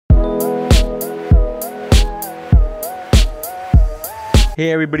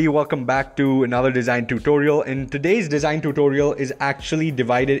Hey everybody, welcome back to another design tutorial. In today's design tutorial is actually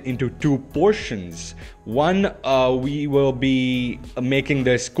divided into two portions. One, we will be making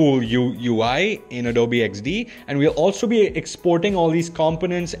the school UI in Adobe XD, and we'll also be exporting all these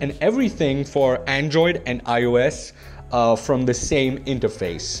components and everything for Android and iOS from the same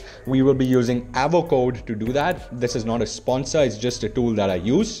interface. We will be using Avocode to do that. This is not a sponsor, it's just a tool that I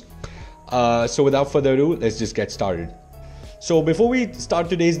use. So without further ado, let's just get started. So before we start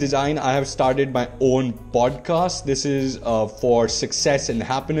today's design, I have started my own podcast. This is for success and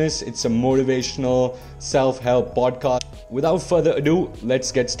happiness. It's a motivational self-help podcast. Without further ado,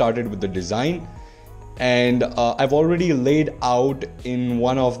 let's get started with the design. And I've already laid out in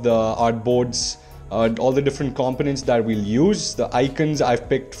one of the artboards all the different components that we'll use. The icons I've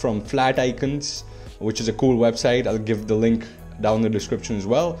picked from Flat Icons, which is a cool website. I'll give the link down in the description as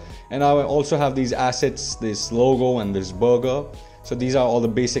well. And I also have these assets, this logo and this burger. So these are all the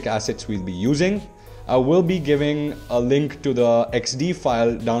basic assets we'll be using. I will be giving a link to the XD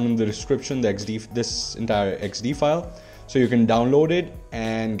file down in the description, this entire XD file, so you can download it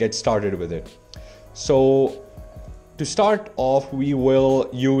and get started with it. So to start off, we will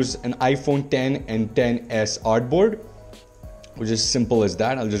use an iPhone 10 and 10s artboard, which is simple as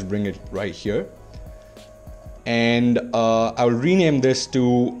that. I'll just bring it right here. And I'll rename this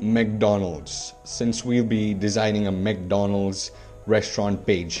to McDonald's, since we'll be designing a McDonald's restaurant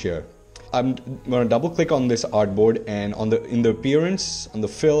page here. I'm going to double click on this artboard, and in the appearance, on the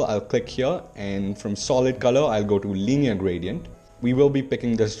fill, I'll click here, and from solid color I'll go to linear gradient. We will be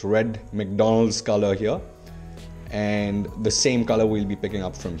picking this red McDonald's color here, and the same color we'll be picking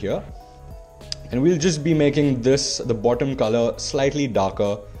up from here. And we'll just be making this, the bottom color, slightly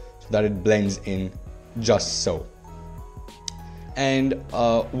darker so that it blends in just so. And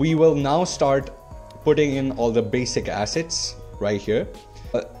we will now start putting in all the basic assets right here.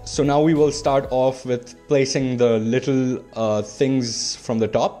 So now we will start off with placing the little things from the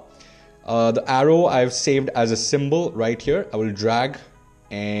top. The arrow I've saved as a symbol right here. I will drag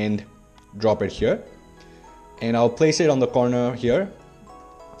and drop it here, and I'll place it on the corner here,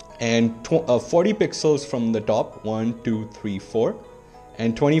 and 40 pixels from the top, 1 2 3 4,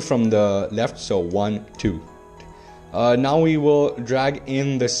 and 20 from the left, so 1 2. Now we will drag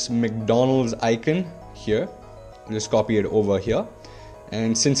in this McDonald's icon here. Just copy it over here,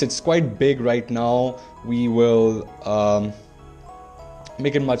 and since it's quite big right now, we will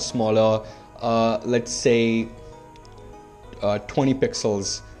make it much smaller. Let's say 20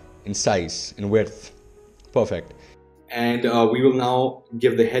 pixels in size, in width. Perfect. And we will now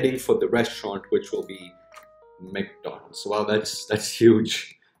give the heading for the restaurant, which will be McDonald's. Wow, that's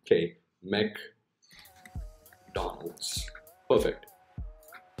huge. Okay, McDonald's. Perfect.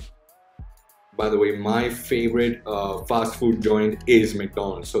 By the way, my favorite fast food joint is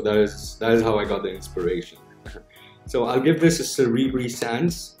McDonald's, so that is how I got the inspiration. So I'll give this a Cerebri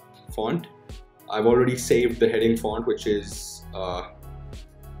Sans font. I've already saved the heading font, which is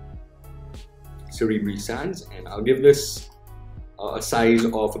Cerebri Sans, and I'll give this a size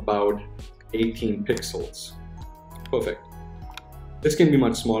of about 18 pixels. Perfect. This can be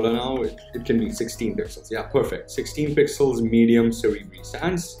much smaller now. It can be 16 pixels. Yeah, perfect. 16 pixels, medium Cerebri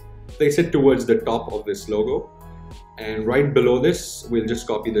Sans. Place it towards the top of this logo, and right below this, we'll just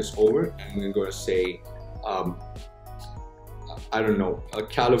copy this over, and we're going to say, I don't know, a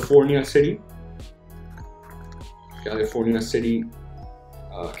California city. California city,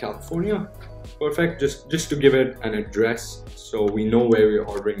 California. Perfect. Just to give it an address, so we know where we're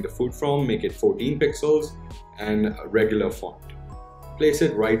ordering the food from. Make it 14 pixels and a regular font. Place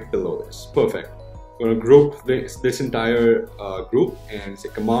it right below this. Perfect. I'm going to group this entire group, and say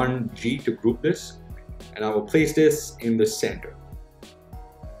Command G to group this, and I will place this in the center.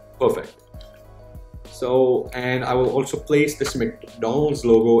 Perfect. So, and I will also place this McDonald's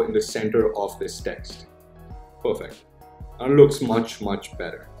logo in the center of this text. Perfect. Now it looks much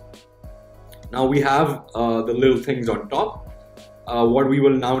better. Now we have the little things on top. What we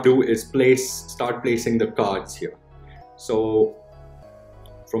will now do is start placing the cards here. So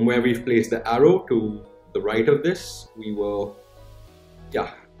from where we've placed the arrow to the right of this, we will,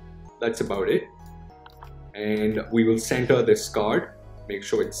 yeah, that's about it. And we will center this card. Make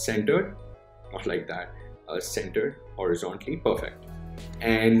sure it's centered, not like that, centered horizontally. Perfect.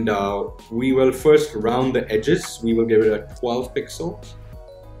 And we will first round the edges. We will give it a 12 pixels,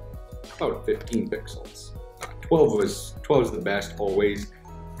 about 15 pixels. 12 is the best always.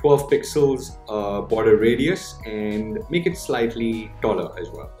 12 pixels border radius, and make it slightly taller as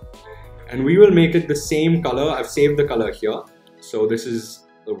well. And we will make it the same color. I've saved the color here, so this is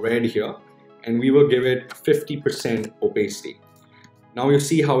the red here, and we will give it 50% opacity. Now you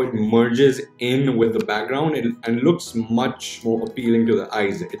see how it merges in with the background and looks much more appealing to the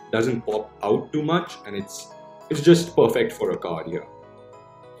eyes. It doesn't pop out too much, and it's just perfect for a card here.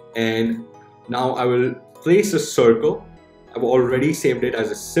 And now I will place a circle. I've already saved it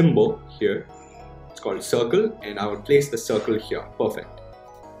as a symbol here. It's called circle, and I will place the circle here. Perfect.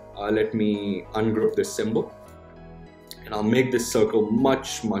 Let me ungroup this symbol, and I'll make this circle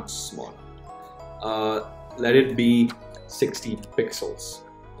much smaller. Let it be 60 pixels.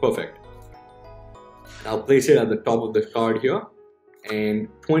 Perfect. And I'll place it at the top of the card here, and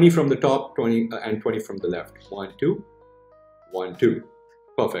 20 from the top, 20 and 20 from the left. 1, 2, 1, 2.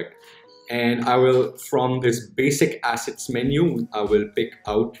 Perfect. And I will, from this basic assets menu, I will pick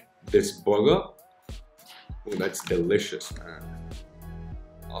out this burger. Oh, that's delicious, man.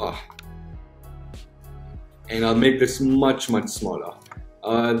 Oh. And I'll make this much smaller.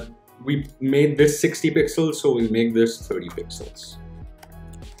 We made this 60 pixels, so we'll make this 30 pixels.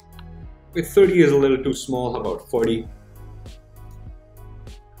 With 30 is a little too small. How about 40?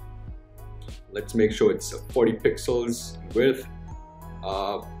 Let's make sure it's 40 pixels width.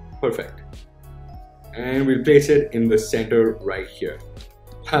 Perfect. And we'll place it in the center right here.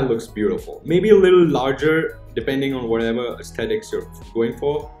 That looks beautiful. Maybe a little larger depending on whatever aesthetics you're going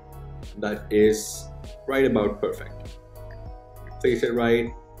for. That is right about perfect. Place it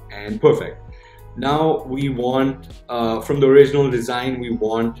right and perfect. Now we want, from the original design, we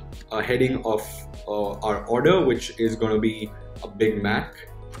want a heading of our order, which is going to be a Big Mac.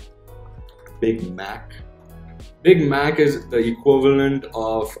 Big Mac. Big Mac is the equivalent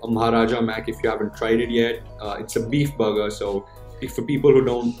of a Maharaja Mac if you haven't tried it yet. It's a beef burger, so for people who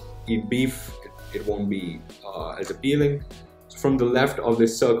don't eat beef, it won't be as appealing. So from the left of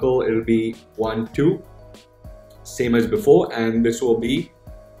this circle, it'll be 1, 2, same as before, and this will be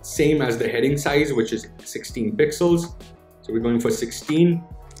same as the heading size, which is 16 pixels. So we're going for 16,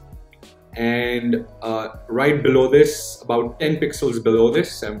 and right below this, about 10 pixels below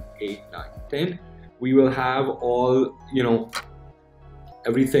this, 7, 8, 9, 10, we will have all,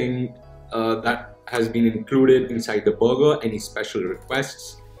 everything that has been included inside the burger, any special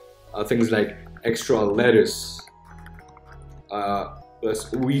requests, things like extra lettuce, plus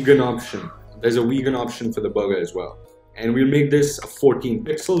vegan option. There's a vegan option for the burger as well. And we'll make this 14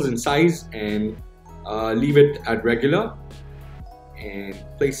 pixels in size and leave it at regular and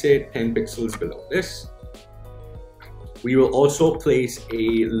place it 10 pixels below this. We will also place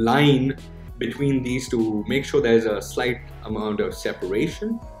a line between these to make sure there's a slight amount of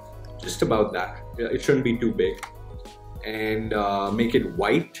separation, just about that. It shouldn't be too big. And make it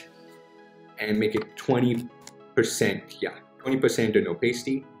white and make it 20%, yeah, 20% in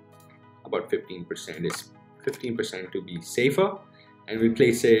opacity. About 15% is 15% to be safer, and we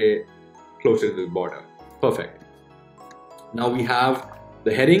place it closer to the border. Perfect. Now we have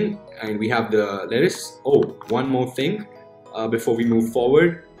the heading and we have the lettuce. Oh, one more thing before we move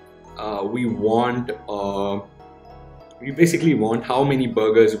forward. We basically want how many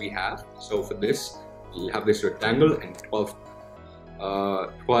burgers we have. So for this, we have this rectangle and 12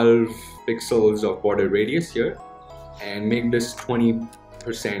 pixels of border radius here, and make this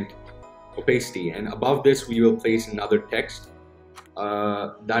 20% opacity, and above this we will place another text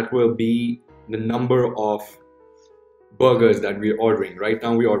that will be the number of burgers that we're ordering. Right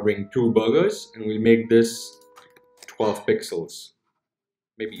now we're ordering 2 burgers, and we'll make this 12 pixels,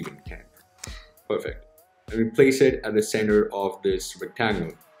 maybe even 10. Perfect. And we place it at the center of this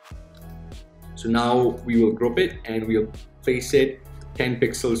rectangle. So now we will group it and we'll place it 10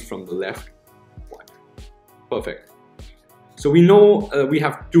 pixels from the left. Perfect. So we know we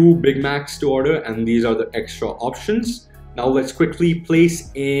have 2 Big Macs to order, and these are the extra options. Now let's quickly place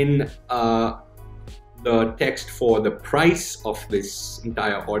in the text for the price of this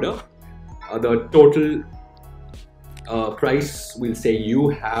entire order. The total price, we'll say you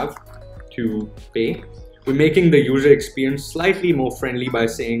have to pay. We're making the user experience slightly more friendly by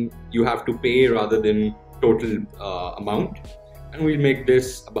saying you have to pay rather than total amount. And we'll make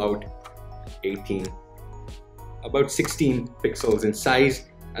this about 16 pixels in size,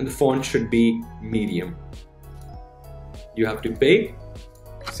 and the font should be medium. You have to pay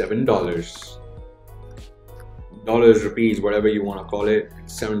 $7. Dollars, rupees, whatever you want to call it,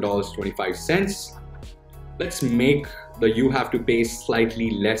 $7.25. Let's make the you have to pay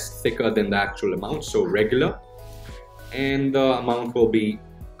slightly less thicker than the actual amount, so regular, and the amount will be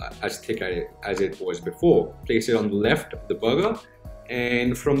as thick as it was before. Place it on the left of the burger,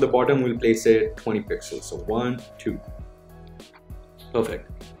 and from the bottom we'll place it 20 pixels, so 1, 2. Perfect.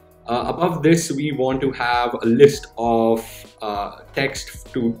 Above this we want to have a list of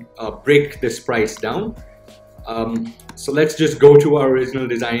text to break this price down. So let's just go to our original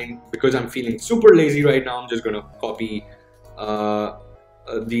design. Because I'm feeling super lazy right now, I'm just gonna copy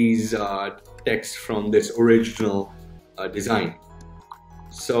these texts from this original design.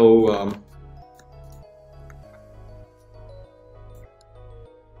 So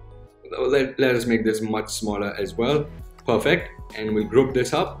let us make this much smaller as well. Perfect. And we'll group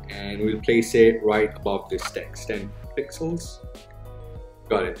this up and we'll place it right above this text. 10 pixels.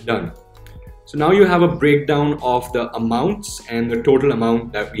 Got it. Done. So now you have a breakdown of the amounts and the total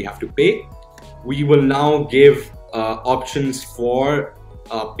amount that we have to pay. We will now give options for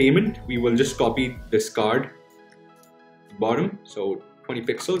payment. We will just copy this card bottom, so 20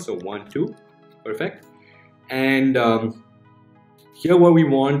 pixels, so 1, 2, perfect. And here what we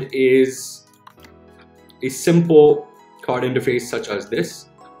want is a simple card interface such as this.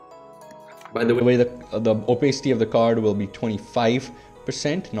 By the way, the opacity of the card will be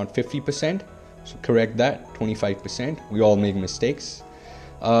 25%, not 50%. So correct that, 25%. We all make mistakes.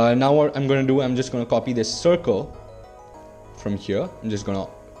 Now what I'm going to do, I'm just going to copy this circle from here. I'm just going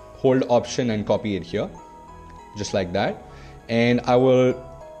to hold Option and copy it here, just like that. And I will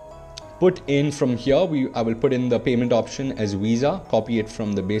put in from here, I will put in the payment option as Visa, copy it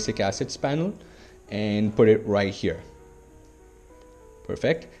from the basic assets panel and put it right here.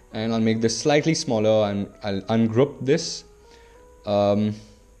 Perfect. And I'll make this slightly smaller and I'll ungroup this.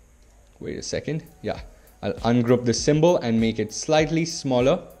 Wait a second. Yeah, I'll ungroup the symbol and make it slightly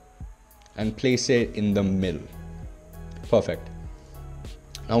smaller and place it in the middle. Perfect.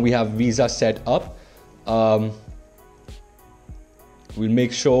 Now we have Visa set up. We'll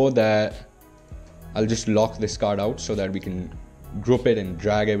make sure that I'll just lock this card out so that we can group it and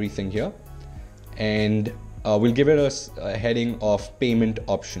drag everything here. And we'll give it a heading of payment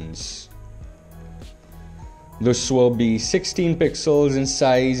options. This will be 16 pixels in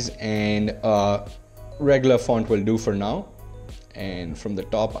size and regular font will do for now. And from the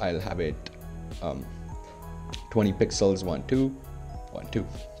top, I'll have it 20 pixels, 1, 2, 1, 2.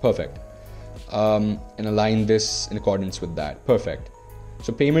 Perfect. And align this in accordance with that. Perfect.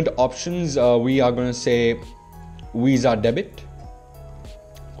 So payment options, we are going to say Visa debit.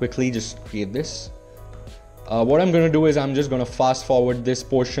 Quickly just create this. What I'm going to do is I'm just going to fast forward this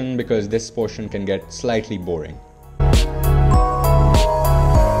portion because this portion can get slightly boring.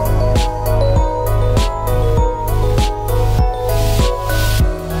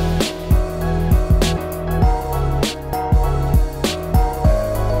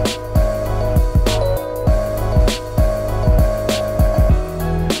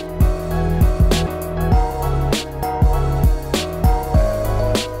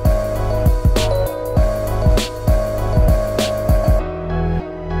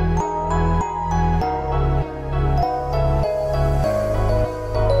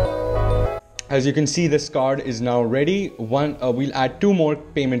 As you can see, this card is now ready. We'll add 2 more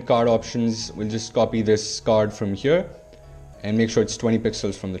payment card options. We'll just copy this card from here and make sure it's 20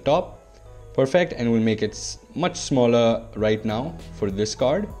 pixels from the top. Perfect. And we'll make it much smaller right now for this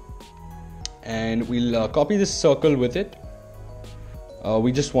card. And we'll copy this circle with it.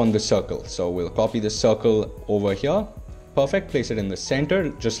 We just want the circle. So we'll copy the circle over here. Perfect. Place it in the center,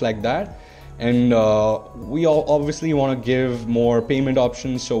 just like that. And we all obviously want to give more payment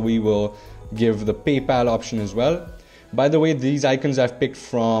options. So we will give the PayPal option as well. By the way, these icons I've picked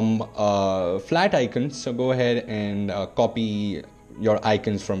from flat icons, so go ahead and copy your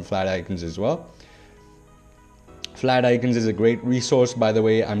icons from flat icons as well. Flat icons is a great resource. By the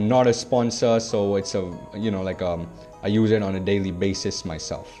way, I'm not a sponsor, so it's a I use it on a daily basis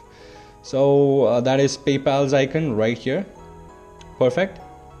myself. So that is PayPal's icon right here. Perfect.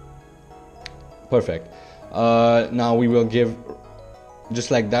 Perfect. Now we will give, just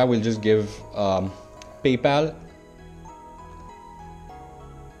like that, we'll just give PayPal.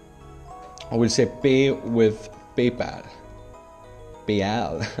 I will say pay with PayPal.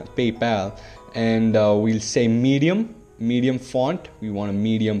 PayPal. And we'll say medium font. We want a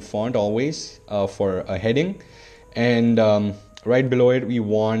medium font always for a heading. And right below it, we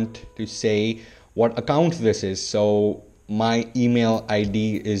want to say what account this is. So my email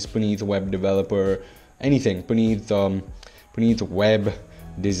ID is Puneet Web Developer, anything, Puneet Web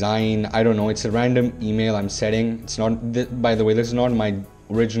Design, I don't know, it's a random email I'm setting. It's not, by the way, this is not my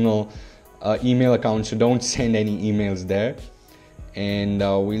original email account, so don't send any emails there. And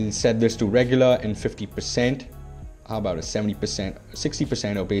we'll set this to regular and 50%. How about a 70%,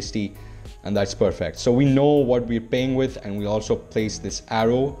 60% opacity, and that's perfect. So we know what we're paying with, and we also place this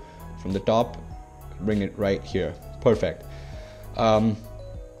arrow from the top, bring it right here. Perfect.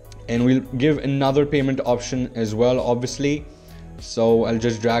 And we'll give another payment option as well, obviously. So I'll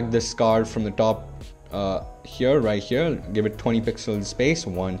just drag this card from the top here, right here, give it 20 pixels space,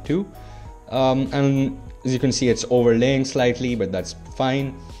 1, 2, and as you can see, it's overlaying slightly, but that's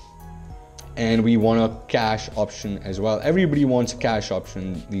fine. And we want a cache option as well. Everybody wants a cache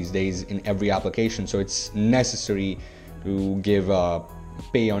option these days in every application, so it's necessary to give a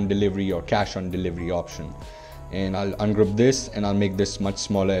pay on delivery or cash on delivery option. And I'll ungroup this and I'll make this much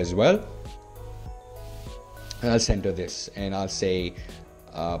smaller as well. And I'll center this and I'll say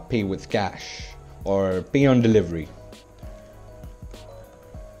pay with cash or pay on delivery.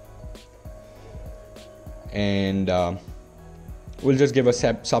 And we'll just give a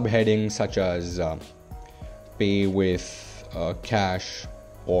subheading such as pay with cash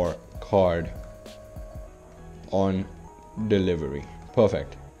or card on delivery.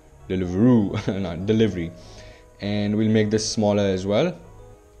 Perfect. Deliveroo, not delivery. And we'll make this smaller as well.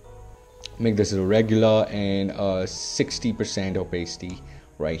 Make this a regular and 60% opacity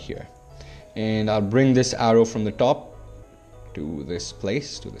right here. And I'll bring this arrow from the top to this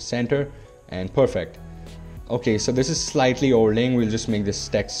place, to the center, and perfect. Okay, so this is slightly overlaying. We'll just make this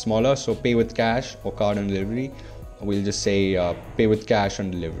text smaller. So pay with cash or card on delivery. We'll just say pay with cash on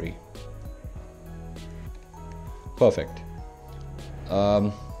delivery. Perfect.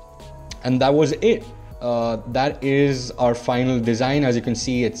 And that was it. That is our final design. As you can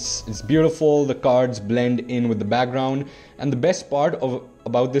see, it's beautiful. The cards blend in with the background. And the best part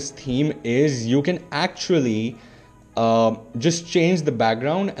about this theme is you can actually just change the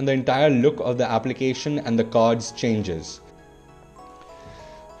background and the entire look of the application and the cards changes.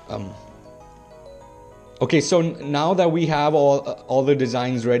 Okay, so now that we have all the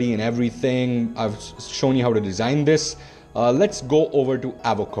designs ready and everything, I've shown you how to design this. Let's go over to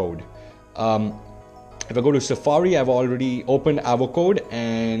Avocode. If I go to Safari, I've already opened Avocode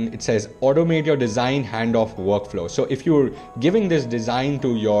and it says automate your design handoff workflow. So if you're giving this design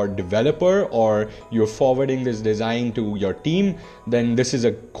to your developer or you're forwarding this design to your team, then this is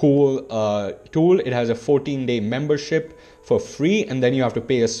a cool tool. It has a 14-day membership for free, and then you have to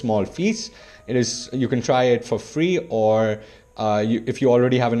pay a small fees. You can try it for free, or if you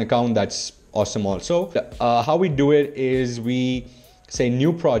already have an account, that's awesome also. How we do it is we say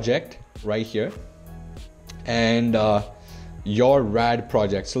new project right here, and your rad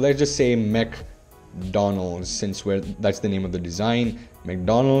project. So let's just say McDonald's, since that's the name of the design,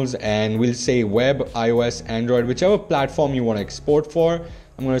 McDonald's, and we'll say web, iOS, Android, whichever platform you want to export for.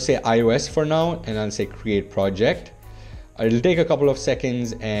 I'm going to say iOS for now, and I'll say create project. It'll take a couple of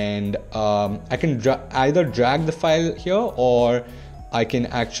seconds, and I can either drag the file here or I can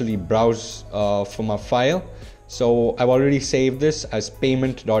actually browse for my file. So I've already saved this as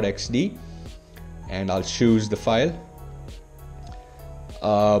payment.xd, and I'll choose the file.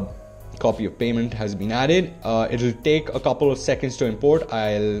 Copy of payment has been added. It'll take a couple of seconds to import.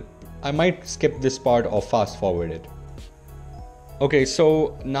 I might skip this part or fast forward it. Okay,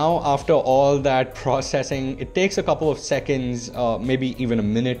 so now after all that processing, it takes a couple of seconds, maybe even a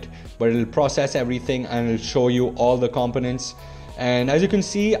minute, but it'll process everything and it'll show you all the components. And as you can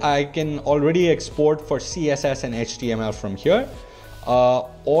see, I can already export for CSS and HTML from here,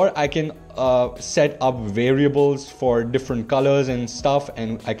 or I can set up variables for different colors and stuff,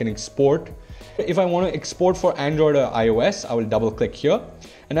 and I can export. If I want to export for Android or iOS, I will double click here.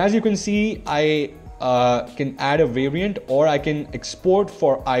 And as you can see, I can add a variant, or I can export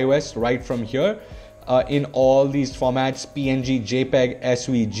for iOS right from here in all these formats: PNG, JPEG,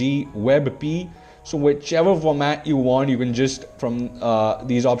 SVG, WebP. So whichever format you want, you can just from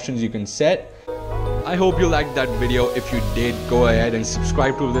these options you can set. I hope you liked that video. If you did, go ahead and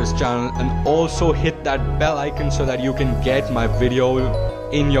subscribe to this channel, and also hit that bell icon so that you can get my video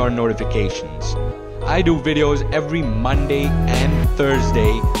in your notifications. I do videos every Monday and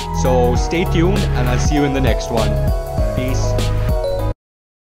Thursday, so stay tuned and I'll see you in the next one. Peace.